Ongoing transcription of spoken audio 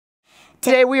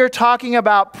Today we are talking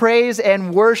about praise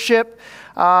and worship.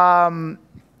 And,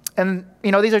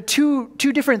 these are two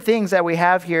different things that we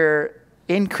have here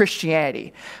in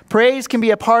Christianity. Praise can be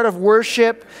a part of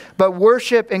worship, but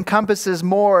worship encompasses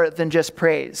more than just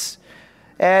praise.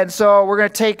 And so we're going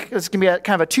to this is going to be a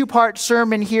kind of a two-part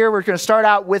sermon here. We're going to start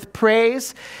out with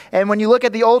praise. And when you look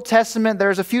at the Old Testament,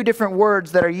 there's a few different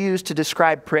words that are used to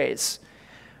describe praise.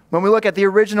 When we look at the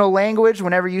original language,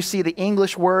 whenever you see the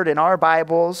English word in our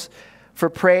Bibles for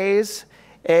praise,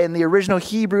 in the original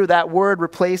Hebrew, that word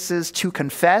replaces to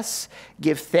confess,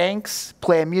 give thanks,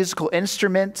 play a musical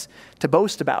instrument, to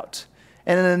boast about.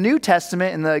 And in the New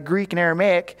Testament, in the Greek and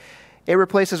Aramaic, it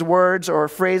replaces words or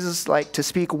phrases like to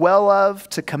speak well of,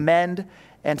 to commend,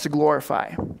 and to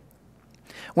glorify.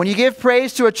 When you give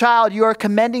praise to a child, you are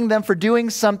commending them for doing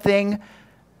something,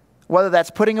 whether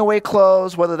that's putting away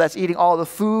clothes, whether that's eating all the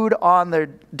food on their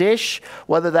dish,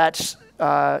 whether that's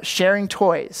sharing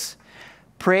toys.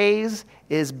 Praise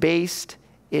is based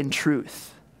in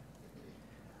truth.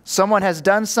 Someone has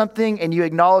done something and you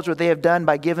acknowledge what they have done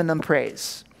by giving them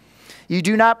praise. You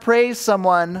do not praise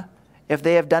someone if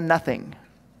they have done nothing.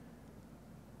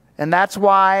 And that's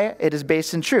why it is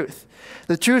based in truth.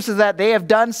 The truth is that they have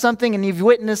done something and you've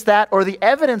witnessed that, or the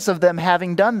evidence of them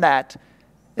having done that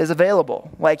is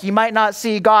available. Like you might not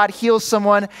see God heal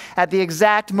someone at the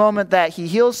exact moment that he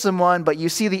heals someone, but you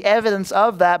see the evidence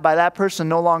of that by that person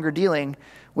no longer dealing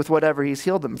with whatever he's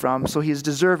healed them from, so he's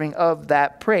deserving of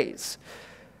that praise.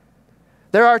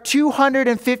 There are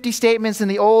 250 statements in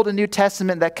the Old and New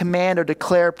Testament that command or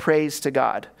declare praise to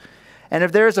God. And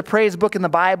if there is a praise book in the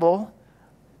Bible,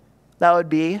 that would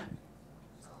be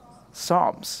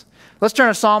Psalms. Let's turn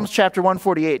to Psalms chapter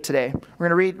 148 today. We're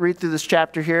going to read through this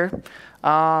chapter here. We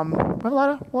have a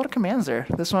lot of commands there.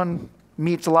 This one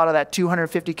meets a lot of that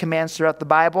 250 commands throughout the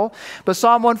Bible. But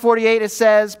Psalm 148, it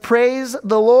says, praise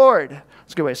the Lord.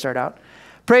 That's a good way to start out.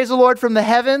 Praise the Lord from the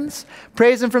heavens.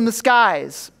 Praise him from the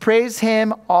skies. Praise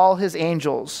him, all his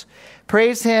angels.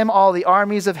 Praise him, all the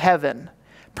armies of heaven.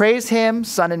 Praise him,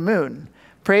 sun and moon.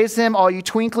 Praise him, all you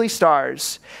twinkly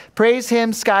stars. Praise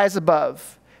him, skies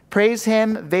above. Praise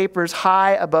him, vapors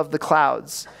high above the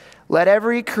clouds. Let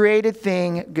every created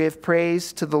thing give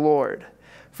praise to the Lord.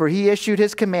 For he issued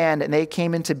his command and they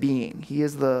came into being. He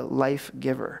is the life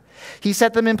giver. He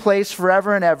set them in place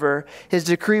forever and ever. His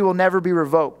decree will never be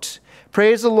revoked.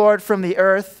 Praise the Lord from the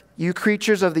earth, you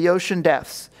creatures of the ocean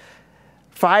depths.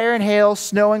 Fire and hail,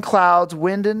 snow and clouds,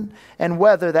 wind and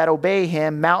weather that obey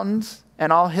him, mountains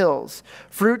and all hills,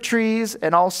 fruit trees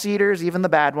and all cedars, even the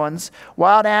bad ones,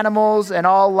 wild animals and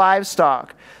all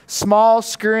livestock, small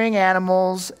scurrying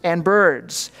animals and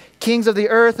birds, kings of the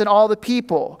earth and all the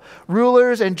people,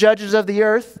 rulers and judges of the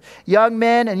earth, young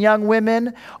men and young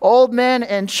women, old men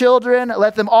and children,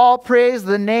 let them all praise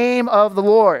the name of the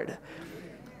Lord.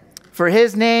 For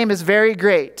his name is very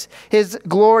great. His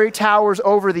glory towers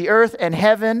over the earth and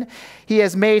heaven. He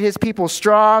has made his people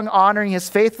strong, honoring his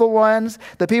faithful ones,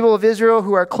 the people of Israel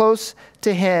who are close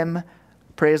to him.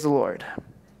 Praise the Lord.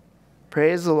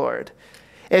 Praise the Lord.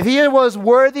 If he was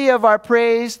worthy of our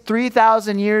praise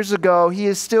 3,000 years ago, he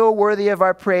is still worthy of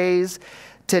our praise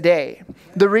today.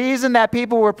 The reason that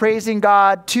people were praising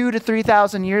God 2,000 to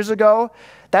 3,000 years ago,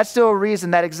 that's still a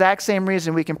reason, that exact same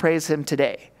reason we can praise him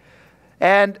today.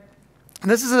 And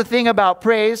this is the thing about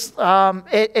praise.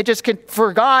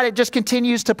 For God, it just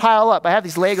continues to pile up. I have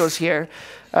these Legos here.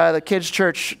 The kids'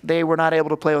 church, they were not able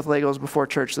to play with Legos before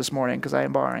church this morning because I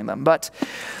am borrowing them. But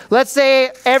let's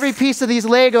say every piece of these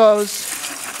Legos.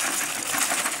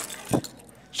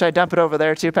 Should I dump it over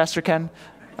there too, Pastor Ken?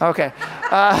 Okay.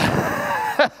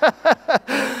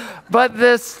 But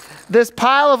this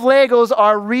pile of Legos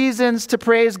are reasons to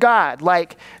praise God.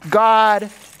 Like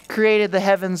God created the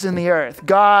heavens and the earth.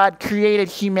 God created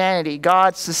humanity.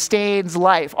 God sustains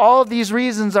life. All of these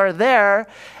reasons are there.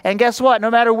 And guess what?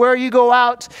 No matter where you go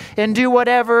out and do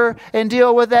whatever and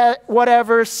deal with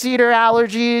whatever, cedar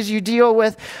allergies, you deal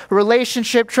with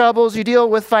relationship troubles, you deal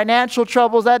with financial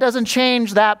troubles, that doesn't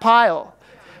change that pile.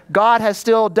 God has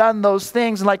still done those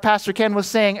things. And like Pastor Ken was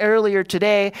saying earlier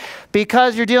today,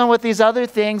 because you're dealing with these other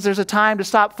things, there's a time to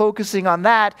stop focusing on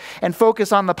that and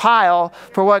focus on the pile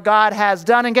for what God has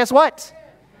done. And guess what?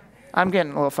 I'm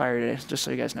getting a little fiery today, just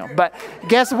so you guys know. But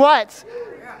guess what?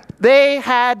 They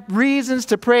had reasons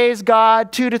to praise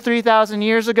God 2,000 to 3,000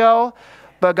 years ago,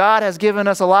 but God has given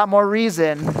us a lot more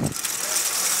reason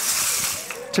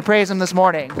to praise him this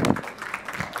morning.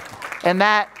 And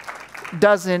that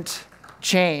doesn't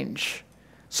change.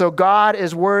 So God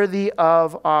is worthy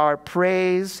of our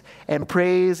praise, and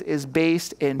praise is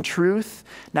based in truth.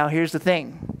 Now here's the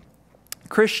thing.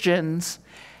 Christians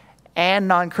and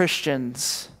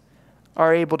non-Christians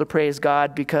are able to praise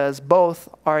God because both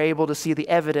are able to see the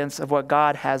evidence of what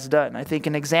God has done. I think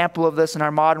an example of this in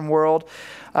our modern world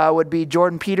would be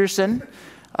Jordan Peterson.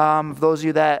 Those of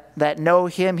you that know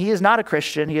him, he is not a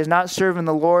Christian. He is not serving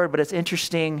the Lord, but it's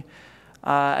interesting.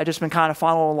 I've just been kind of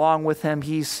following along with him.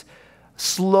 He's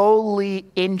slowly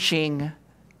inching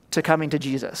to coming to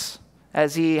Jesus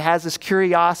as he has this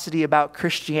curiosity about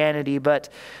Christianity. But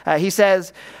he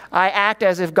says, "I act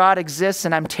as if God exists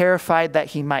and I'm terrified that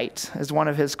he might," is one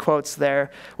of his quotes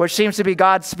there, which seems to be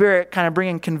God's Spirit kind of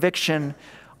bringing conviction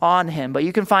on him. But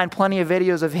you can find plenty of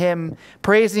videos of him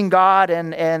praising God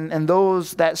and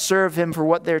those that serve him for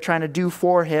what they're trying to do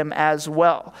for him as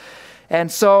well.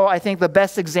 And so I think the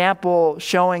best example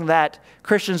showing that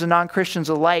Christians and non-Christians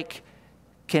alike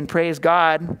can praise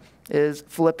God is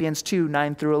Philippians 2,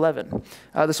 9 through 11.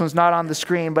 This one's not on the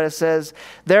screen, but it says,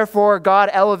 "Therefore God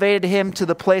elevated him to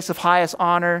the place of highest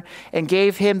honor and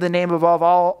gave him the name above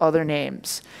all other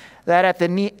names, that at the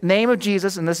name of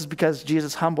Jesus," and this is because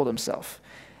Jesus humbled himself,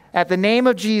 "at the name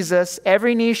of Jesus,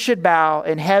 every knee should bow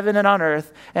in heaven and on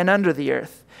earth and under the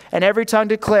earth, and every tongue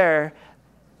declare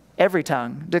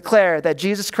that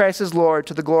Jesus Christ is Lord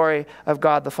to the glory of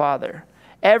God the Father.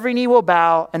 Every knee will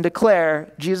bow and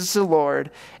declare Jesus is Lord,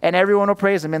 and everyone will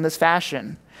praise him in this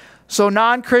fashion." So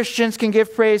non-Christians can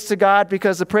give praise to God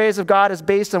because the praise of God is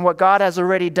based on what God has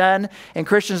already done, and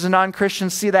Christians and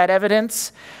non-Christians see that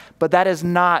evidence, but that is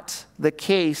not the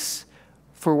case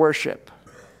for worship.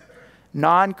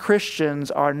 Non-Christians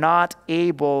are not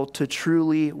able to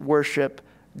truly worship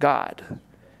God.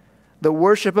 The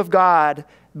worship of God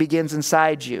begins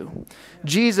inside you.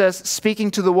 Jesus,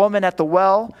 speaking to the woman at the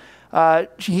well,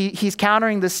 he's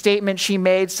countering the statement she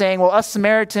made, saying, "Well, us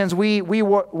Samaritans, we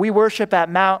worship at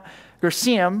Mount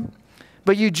Gerizim,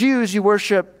 but you Jews, you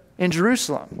worship in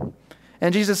Jerusalem."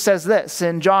 And Jesus says this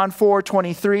in John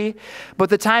 4:23, "But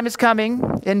the time is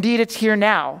coming, indeed it's here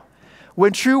now,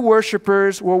 when true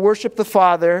worshipers will worship the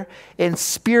Father in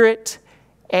spirit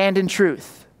and in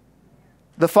truth."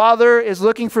 The Father is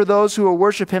looking for those who will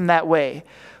worship him that way.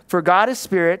 For God is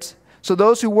spirit, so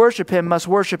those who worship him must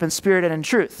worship in spirit and in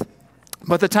truth.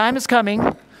 But the time is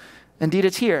coming, indeed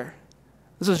it's here.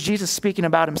 This was Jesus speaking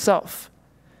about himself.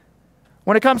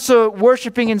 When it comes to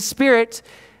worshiping in spirit,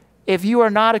 if you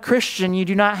are not a Christian, you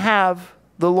do not have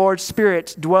the Lord's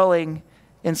Spirit dwelling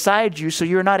inside you, so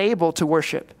you're not able to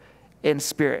worship in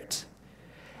spirit.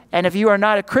 And if you are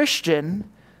not a Christian,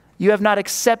 you have not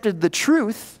accepted the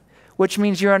truth, which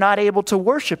means you are not able to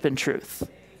worship in truth.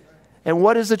 And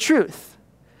what is the truth?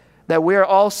 That we are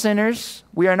all sinners.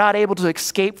 We are not able to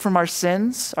escape from our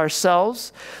sins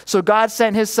ourselves. So God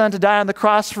sent his Son to die on the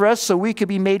cross for us so we could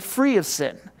be made free of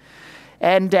sin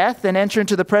and death and enter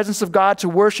into the presence of God to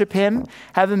worship him,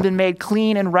 having been made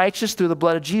clean and righteous through the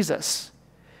blood of Jesus.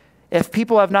 If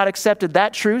people have not accepted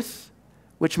that truth,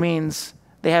 which means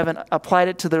they haven't applied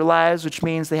it to their lives, which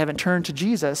means they haven't turned to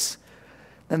Jesus,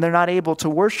 then they're not able to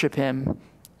worship him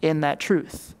in that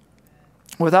truth.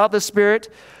 Without the Spirit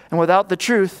and without the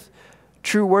truth,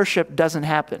 true worship doesn't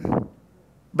happen.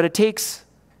 But it takes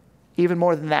even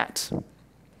more than that.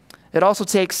 It also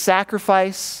takes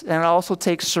sacrifice and it also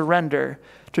takes surrender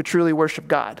to truly worship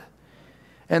God.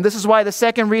 And this is why the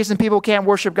second reason people can't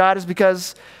worship God is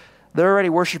because they're already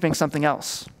worshiping something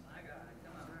else.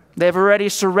 They've already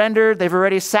surrendered, they've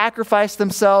already sacrificed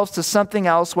themselves to something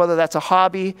else, whether that's a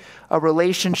hobby, a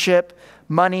relationship,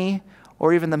 money,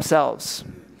 or even themselves.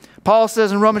 Paul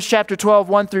says in Romans chapter 12,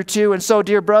 1 through 2, "And so,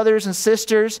 dear brothers and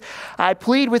sisters, I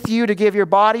plead with you to give your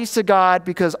bodies to God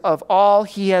because of all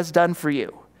he has done for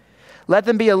you. Let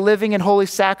them be a living and holy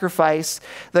sacrifice,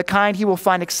 the kind he will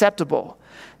find acceptable.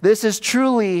 This is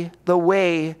truly the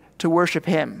way to worship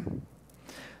him."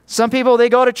 Some people, they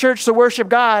go to church to worship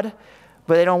God,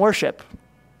 but they don't worship.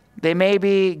 They may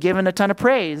be given a ton of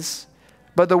praise,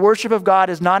 but the worship of God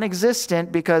is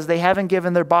non-existent because they haven't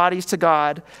given their bodies to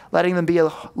God, letting them be a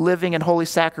living and holy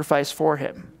sacrifice for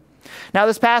him. Now,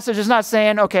 this passage is not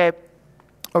saying, okay,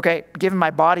 giving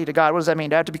my body to God, what does that mean?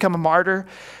 Do I have to become a martyr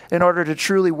in order to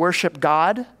truly worship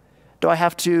God? Do I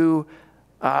have to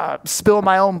spill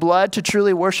my own blood to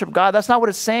truly worship God? That's not what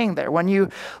it's saying there. When you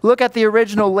look at the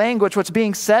original language, what's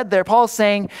being said there, Paul's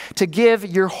saying to give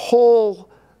your whole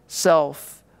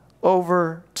self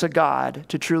over to God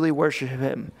to truly worship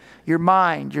him. Your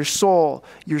mind, your soul,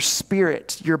 your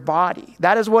spirit, your body.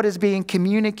 That is what is being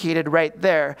communicated right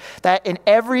there. That in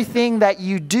everything that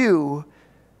you do,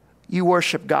 you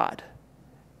worship God.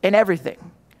 In everything.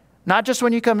 Not just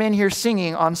when you come in here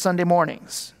singing on Sunday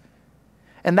mornings.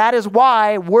 And that is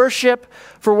why worship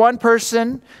for one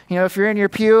person, if you're in your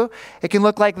pew, it can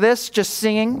look like this, just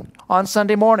singing on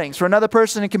Sunday mornings. For another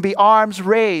person, it can be arms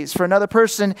raised. For another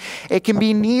person, it can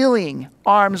be kneeling,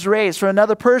 arms raised. For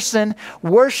another person,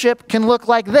 worship can look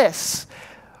like this.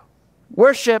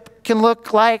 Worship can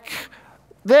look like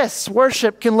this.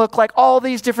 Worship can look like all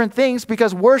these different things,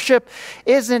 because worship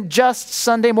isn't just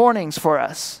Sunday mornings for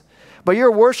us. But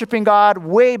you're worshiping God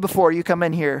way before you come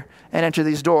in here and enter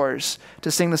these doors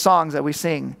to sing the songs that we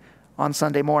sing on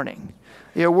Sunday morning.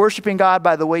 You're worshiping God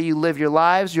by the way you live your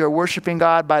lives. You're worshiping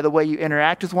God by the way you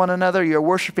interact with one another. You're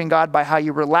worshiping God by how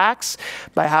you relax,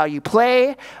 by how you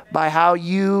play, by how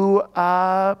you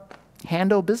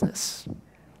handle business.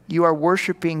 You are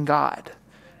worshiping God.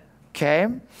 Okay?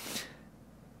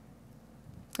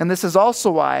 And this is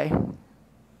also why,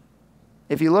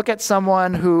 if you look at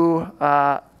someone who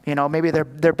maybe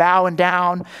they're bowing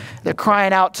down, they're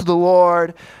crying out to the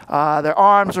Lord, their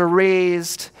arms are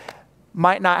raised,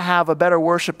 might not have a better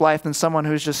worship life than someone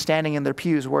who's just standing in their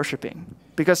pews worshiping.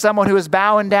 Because someone who is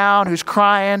bowing down, who's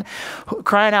crying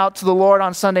out to the Lord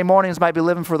on Sunday mornings might be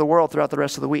living for the world throughout the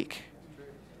rest of the week.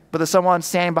 But the someone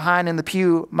standing behind in the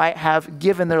pew might have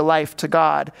given their life to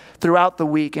God throughout the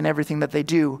week, and everything that they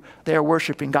do, they are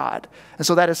worshiping God. And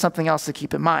so that is something else to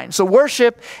keep in mind. So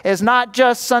worship is not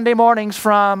just Sunday mornings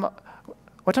from,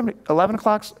 what time? 11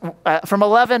 o'clock? From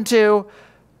 11 to,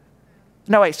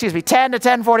 10 to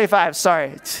 10:45.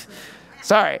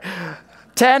 Sorry.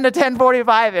 10 to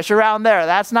 10:45-ish, around there.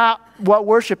 That's not what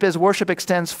worship is. Worship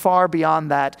extends far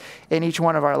beyond that in each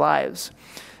one of our lives.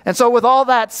 And so with all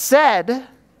that said,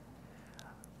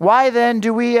 why then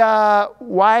do we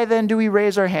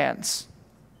raise our hands?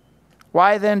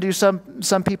 Why then do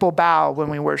some people bow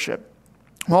when we worship?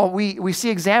 Well, we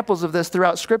see examples of this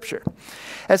throughout Scripture.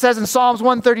 It says in Psalms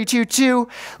 132:2,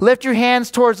 lift your hands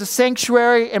towards the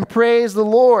sanctuary and praise the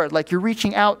Lord, like you're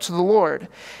reaching out to the Lord.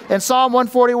 In Psalm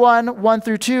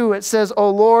 141:1-2, it says,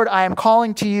 O Lord, I am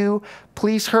calling to you,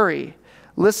 please hurry.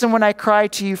 Listen when I cry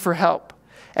to you for help.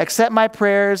 Accept my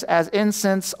prayers as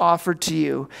incense offered to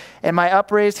you, and my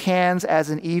upraised hands as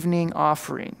an evening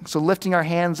offering. So lifting our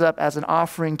hands up as an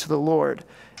offering to the Lord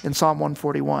in Psalm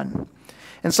 141.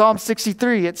 In Psalm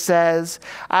 63, it says,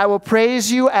 I will praise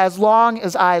you as long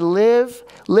as I live,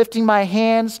 lifting my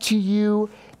hands to you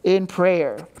in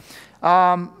prayer.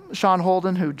 Sean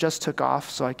Holden, who just took off,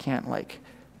 so I can't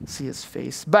see his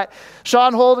face. But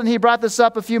Sean Holden, he brought this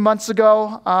up a few months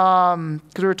ago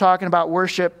because we were talking about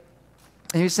worship.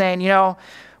 And he was saying,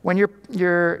 when you're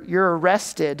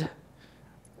arrested,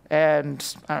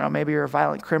 and I don't know, maybe you're a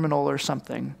violent criminal or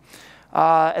something,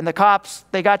 and the cops,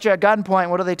 they got you at gunpoint,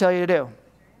 what do they tell you to do?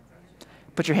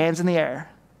 Put your hands in the air.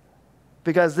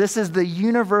 Because this is the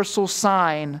universal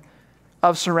sign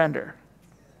of surrender.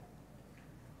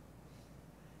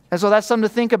 And so that's something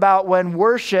to think about when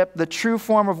worship, the true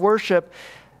form of worship,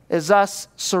 is us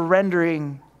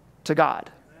surrendering to God.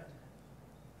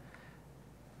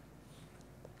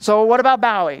 So what about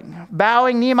bowing?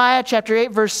 Bowing, Nehemiah chapter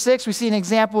 8, verse 6, we see an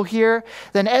example here.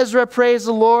 Then Ezra praised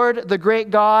the Lord, the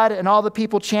great God, and all the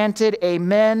people chanted,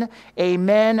 Amen,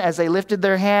 Amen, as they lifted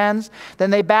their hands. Then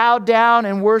they bowed down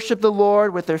and worshiped the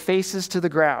Lord with their faces to the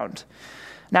ground.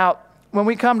 Now, when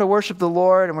we come to worship the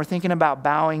Lord and we're thinking about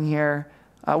bowing here,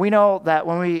 we know that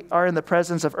when we are in the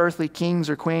presence of earthly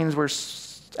kings or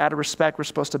queens, out of respect, we're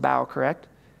supposed to bow, correct?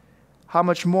 How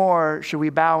much more should we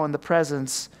bow in the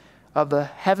presence of the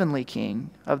heavenly King,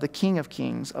 of the King of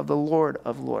Kings, of the Lord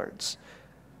of Lords?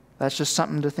 That's just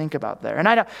something to think about there. And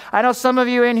I know some of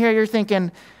you in here, you're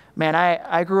thinking, man,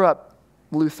 I grew up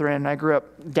Lutheran. I grew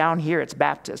up down here, it's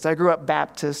Baptist. I grew up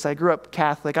Baptist. I grew up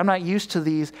Catholic. I'm not used to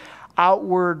these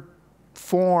outward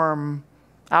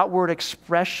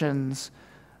expressions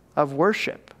of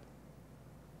worship.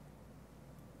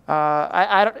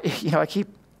 I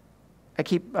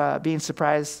keep being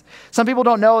surprised. Some people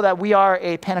don't know that we are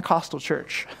a Pentecostal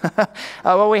church.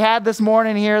 What we had this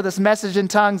morning here, this message in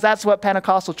tongues, that's what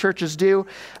Pentecostal churches do.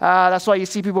 That's why you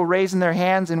see people raising their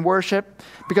hands in worship,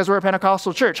 because we're a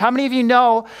Pentecostal church. How many of you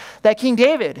know that King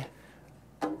David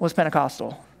was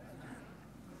Pentecostal?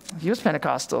 He was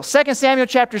Pentecostal. 2 Samuel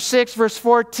chapter 6, verse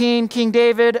 14, King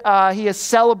David, he is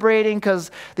celebrating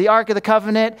because the Ark of the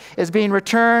Covenant is being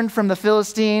returned from the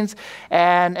Philistines,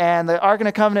 and the Ark of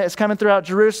the Covenant is coming throughout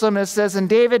Jerusalem. And it says, and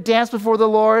David danced before the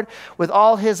Lord with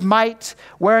all his might,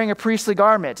 wearing a priestly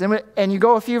garment. And you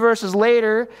go a few verses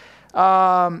later,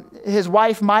 his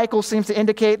wife Michal seems to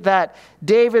indicate that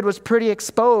David was pretty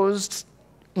exposed,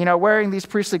 wearing these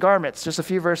priestly garments, just a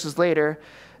few verses later.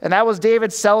 And that was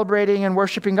David celebrating and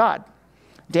worshiping God.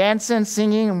 dancing,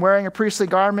 singing, and wearing a priestly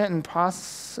garment and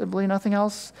possibly nothing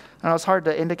else. I know it's hard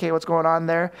to indicate what's going on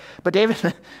there. But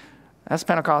David, that's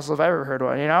Pentecostal if I ever heard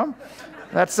one, you know?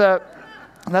 That's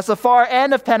the far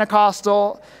end of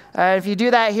Pentecostal. If you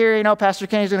do that here, you know, Pastor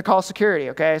Kenny's going to call security,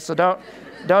 okay? So don't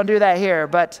do that here.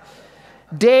 But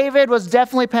David was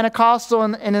definitely Pentecostal,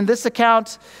 and in this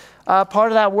account,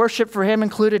 part of that worship for him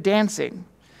included dancing.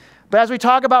 But as we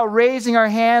talk about raising our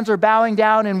hands or bowing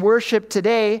down in worship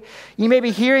today, you may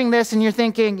be hearing this and you're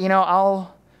thinking, you know,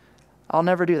 I'll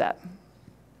never do that.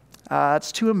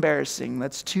 That's too embarrassing.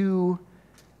 That's too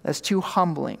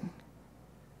humbling.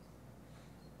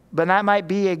 But that might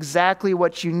be exactly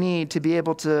what you need to be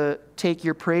able to take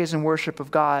your praise and worship of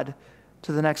God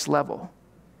to the next level.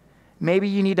 Maybe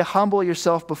you need to humble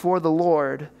yourself before the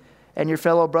Lord and your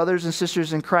fellow brothers and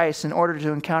sisters in Christ in order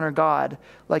to encounter God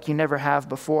like you never have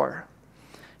before.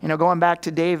 You know, going back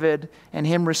to David and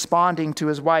him responding to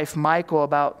his wife Michal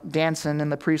about dancing in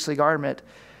the priestly garment,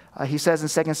 he says in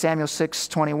 2 Samuel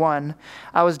 6:21,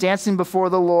 I was dancing before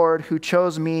the Lord who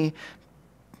chose me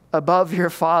above your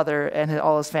father and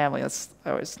all his family. That's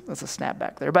a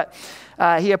snapback there. But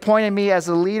he appointed me as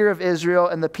the leader of Israel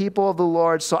and the people of the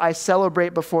Lord, so I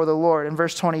celebrate before the Lord. In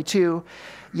verse 22,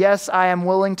 yes, I am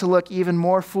willing to look even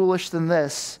more foolish than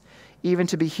this, even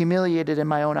to be humiliated in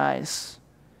my own eyes.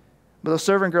 But those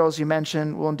servant girls you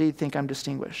mentioned will indeed think I'm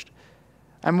distinguished.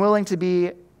 I'm willing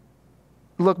to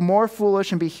look more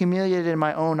foolish and be humiliated in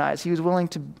my own eyes. He was willing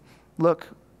to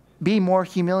be more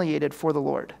humiliated for the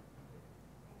Lord.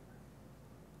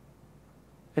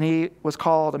 And he was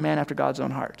called a man after God's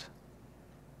own heart.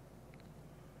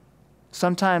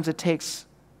 Sometimes it takes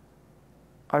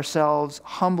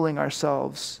humbling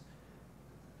ourselves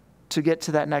to get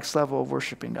to that next level of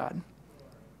worshiping God.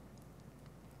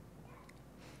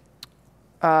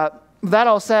 That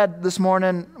all said, this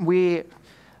morning,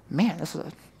 this is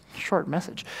a short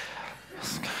message.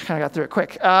 Kind of got through it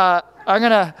quick.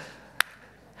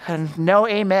 No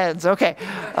amens. Okay.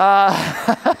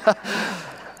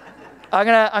 I'm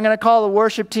gonna call the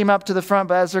worship team up to the front,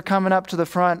 but as they're coming up to the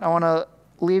front, I want to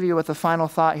leave you with a final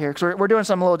thought here, because we're doing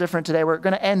something a little different today. We're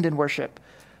going to end in worship.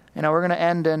 You know, we're going to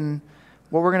end in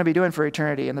what we're going to be doing for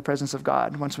eternity in the presence of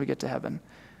God once we get to heaven.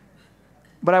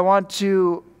 But I want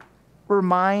to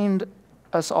remind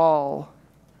us all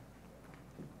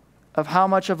of how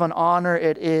much of an honor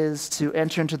it is to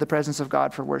enter into the presence of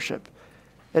God for worship.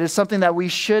 It is something that we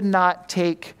should not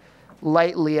take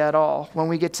lightly at all when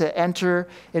we get to enter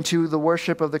into the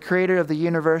worship of the Creator of the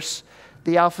universe,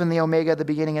 the Alpha and the Omega, the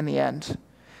beginning and the end.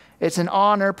 It's an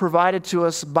honor provided to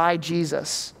us by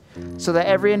Jesus so that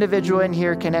every individual in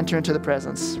here can enter into the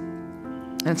presence.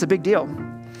 And it's a big deal.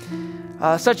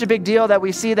 Such a big deal that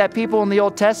we see that people in the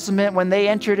Old Testament, when they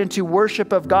entered into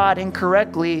worship of God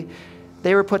incorrectly,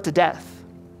 they were put to death.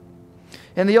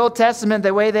 In the Old Testament,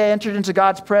 the way they entered into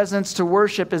God's presence to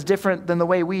worship is different than the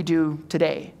way we do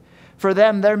today. For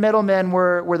them, their middlemen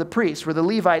were the priests, were the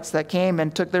Levites that came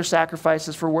and took their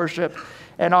sacrifices for worship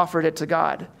and offered it to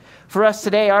God. For us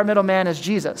today, our middleman is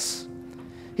Jesus.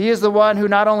 He is the one who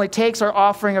not only takes our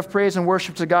offering of praise and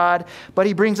worship to God, but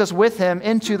he brings us with him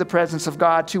into the presence of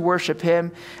God to worship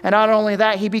him. And not only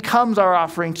that, he becomes our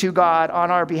offering to God on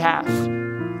our behalf.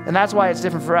 And that's why it's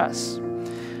different for us.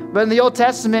 But in the Old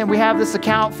Testament, we have this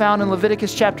account found in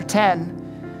Leviticus chapter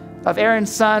 10 of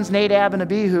Aaron's sons, Nadab and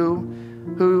Abihu,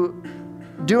 who,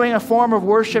 doing a form of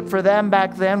worship for them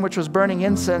back then, which was burning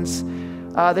incense,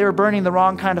 they were burning the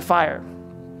wrong kind of fire.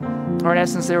 Or in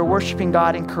essence, they were worshiping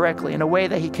God incorrectly in a way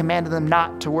that he commanded them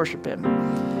not to worship him.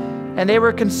 And they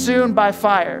were consumed by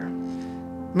fire,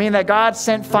 meaning that God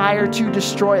sent fire to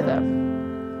destroy them.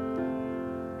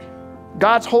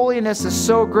 God's holiness is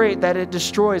so great that it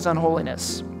destroys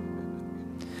unholiness.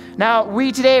 Now,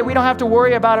 we today don't have to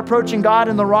worry about approaching God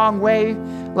in the wrong way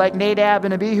like Nadab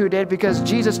and Abihu did, because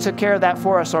Jesus took care of that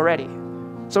for us already.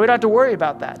 So we don't have to worry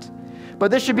about that.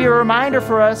 But this should be a reminder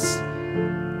for us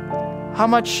how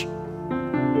much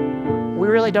we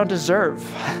really don't deserve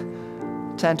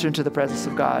to enter into the presence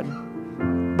of God.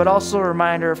 But also a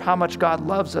reminder of how much God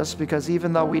loves us, because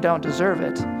even though we don't deserve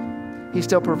it, he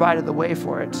still provided the way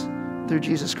for it through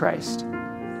Jesus Christ.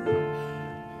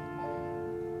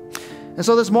 And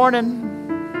so this morning,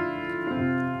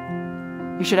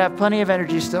 you should have plenty of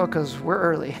energy still, because we're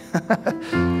early.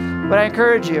 But I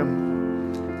encourage you,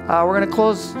 we're going to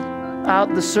close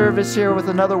out the service here with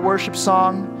another worship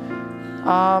song.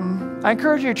 I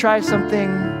encourage you to try something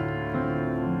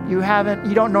you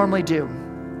don't normally do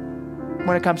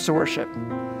when it comes to worship.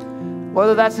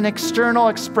 Whether that's an external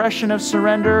expression of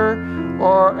surrender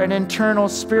or an internal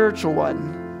spiritual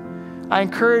one. I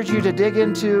encourage you to dig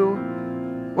into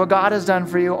what God has done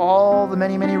for you, all the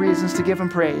many, many reasons to give him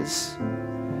praise.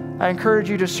 I encourage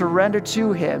you to surrender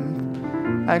to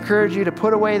him. I encourage you to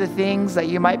put away the things that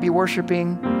you might be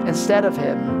worshiping instead of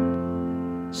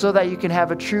him, so that you can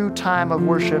have a true time of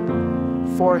worship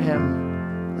for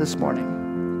him this morning.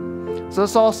 So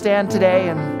let's all stand today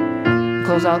and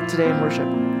close out today in worship.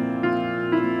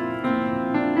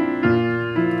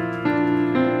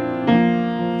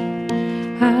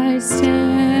 I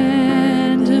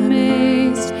stand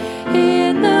amazed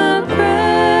in the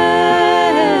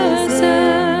presence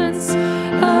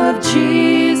of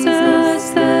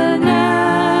Jesus the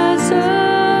Nazarene,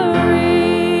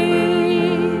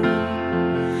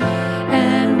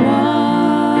 and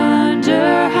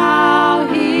wonder how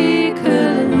he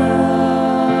could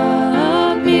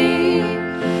love me,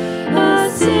 a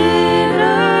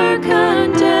sinner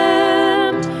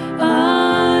condemned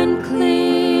unclean.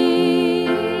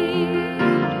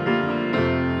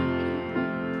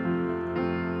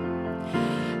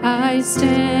 I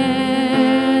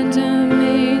stand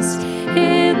amazed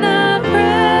in the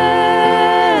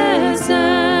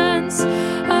presence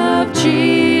of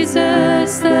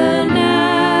Jesus the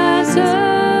Nazarene,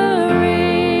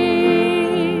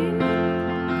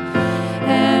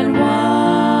 and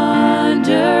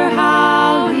wonder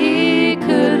how he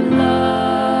could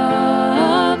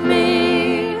love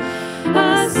me,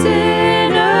 a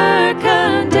sinner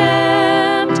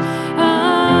condemned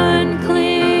unclean.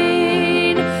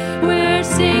 We're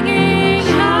singing,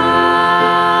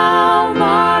 how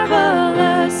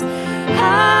marvelous,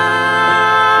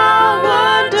 how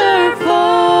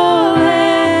wonderful,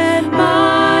 and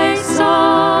my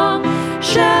song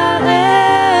shall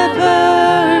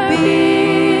ever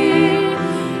be.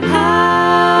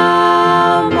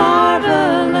 How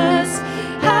marvelous,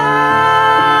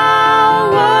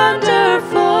 how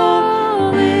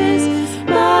wonderful is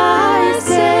my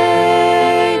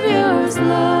Savior's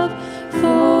love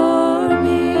for me.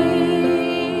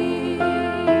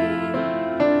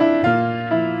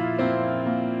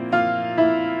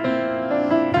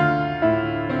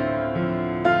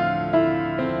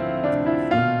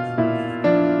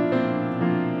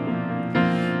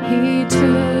 He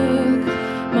took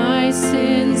my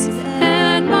sins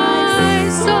and my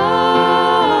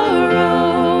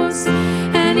sorrows,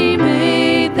 and he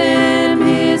made them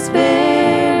his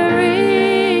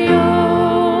very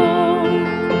own.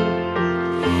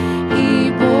 He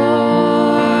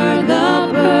bore the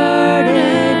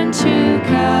burden to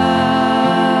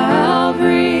Calvary,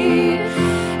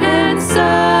 and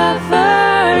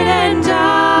suffered and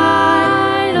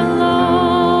died alone.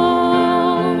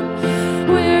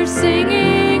 We're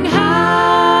singing,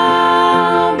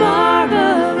 how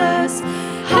marvelous,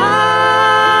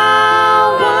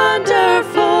 how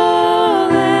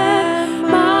wonderful, and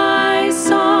my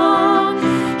song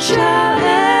shall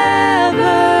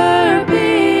ever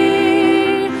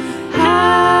be.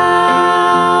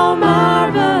 How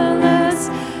marvelous,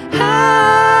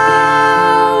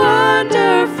 how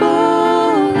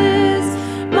wonderful is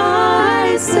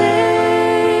my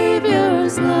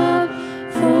Savior's love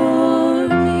for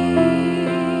me.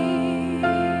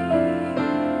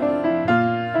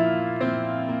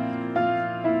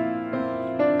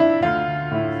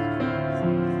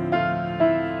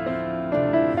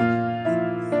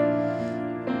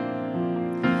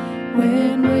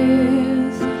 When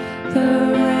with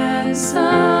the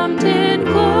ransomed in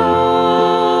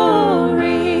glory,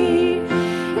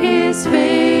 his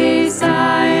face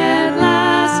I at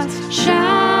last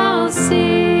shall see.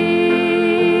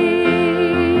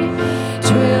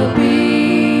 'Twill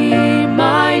be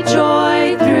my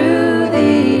joy through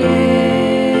the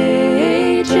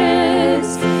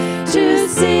ages to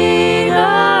sing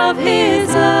of his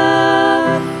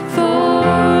love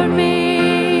for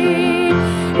me.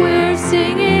 We're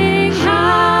singing,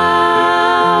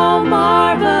 how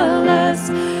marvelous,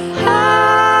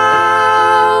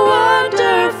 how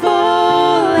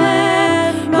wonderful,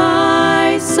 and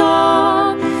my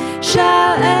song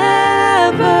shall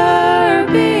ever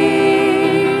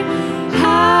be.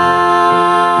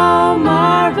 How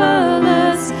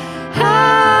marvelous,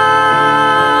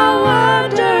 how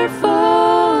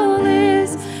wonderful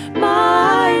is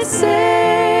my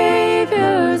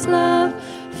Savior's love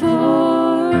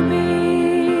for me.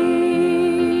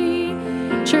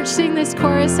 Church, sing this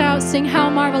chorus out. Sing, how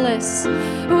marvelous.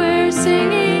 We're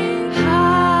singing,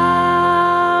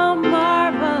 how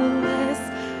marvelous,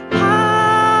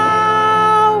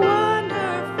 how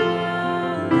wonderful,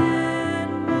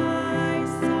 and my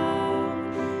song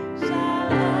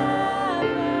shall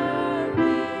ever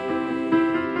be.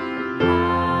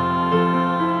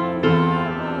 How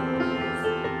marvelous,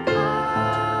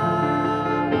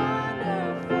 how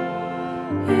wonderful.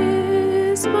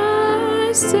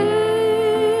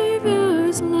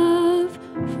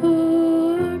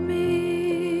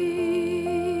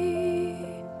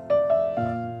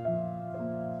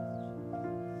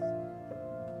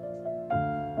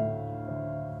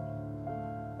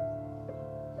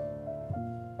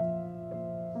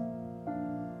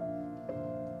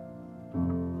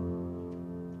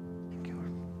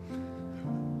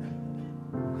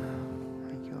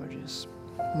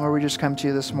 Lord, we just come to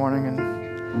you this morning,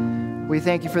 and we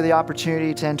thank you for the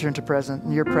opportunity to enter into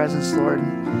your presence, Lord.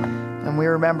 And we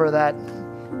remember that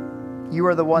you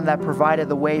are the one that provided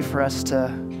the way for us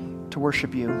to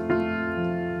worship you.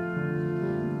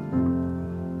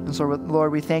 And so,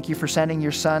 Lord, we thank you for sending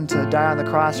your Son to die on the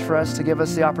cross for us, to give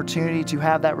us the opportunity to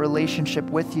have that relationship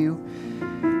with you,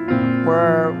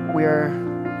 where we are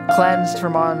cleansed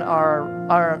from our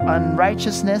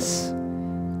unrighteousness,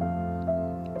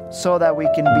 so that we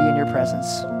can be in your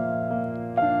presence.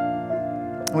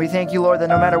 And we thank you, Lord, that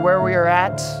no matter where we are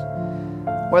at,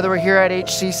 whether we're here at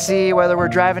HCC, whether we're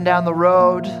driving down the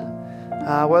road,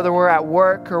 whether we're at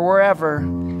work or wherever,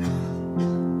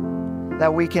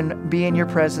 that we can be in your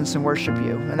presence and worship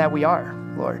you, and that we are,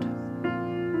 Lord.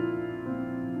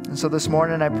 And so this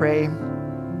morning I pray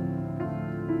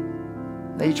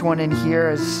that each one in here,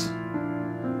 as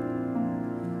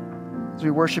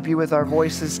we worship you with our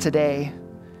voices today,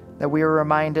 that we are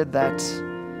reminded that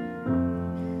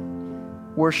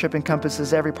worship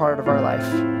encompasses every part of our life,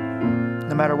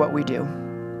 no matter what we do.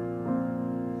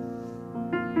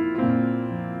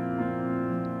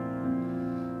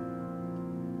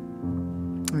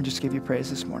 We just give you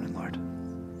praise this morning, Lord.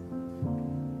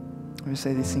 We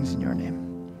say these things in your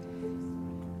name.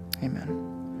 Amen.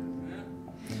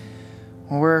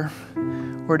 Well,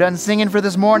 we're done singing for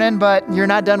this morning, but you're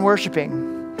not done worshiping.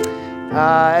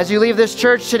 As you leave this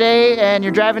church today and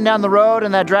you're driving down the road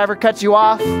and that driver cuts you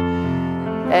off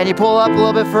and you pull up a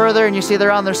little bit further and you see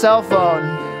they're on their cell phone,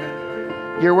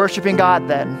 you're worshiping God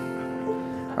then.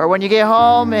 Or when you get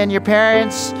home and your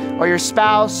parents or your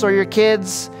spouse or your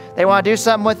kids, they want to do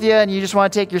something with you and you just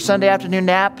want to take your Sunday afternoon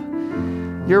nap,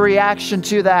 your reaction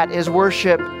to that is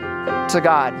worship to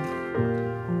God.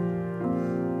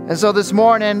 And so this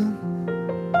morning,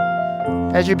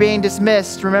 as you're being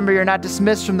dismissed, remember you're not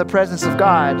dismissed from the presence of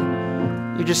God.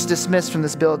 You're just dismissed from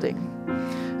this building.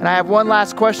 And I have one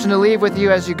last question to leave with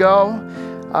you as you go.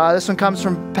 This one comes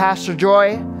from Pastor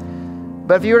Joy.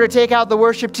 But if you were to take out the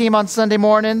worship team on Sunday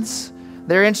mornings,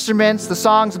 their instruments, the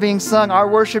songs being sung, our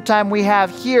worship time we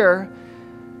have here,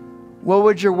 what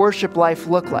would your worship life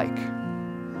look like?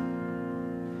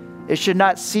 It should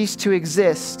not cease to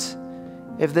exist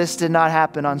if this did not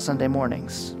happen on Sunday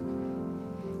mornings.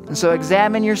 And so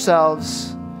examine yourselves.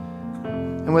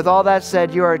 And with all that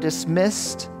said, you are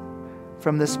dismissed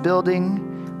from this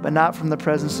building, but not from the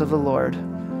presence of the Lord.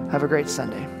 Have a great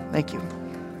Sunday. Thank you.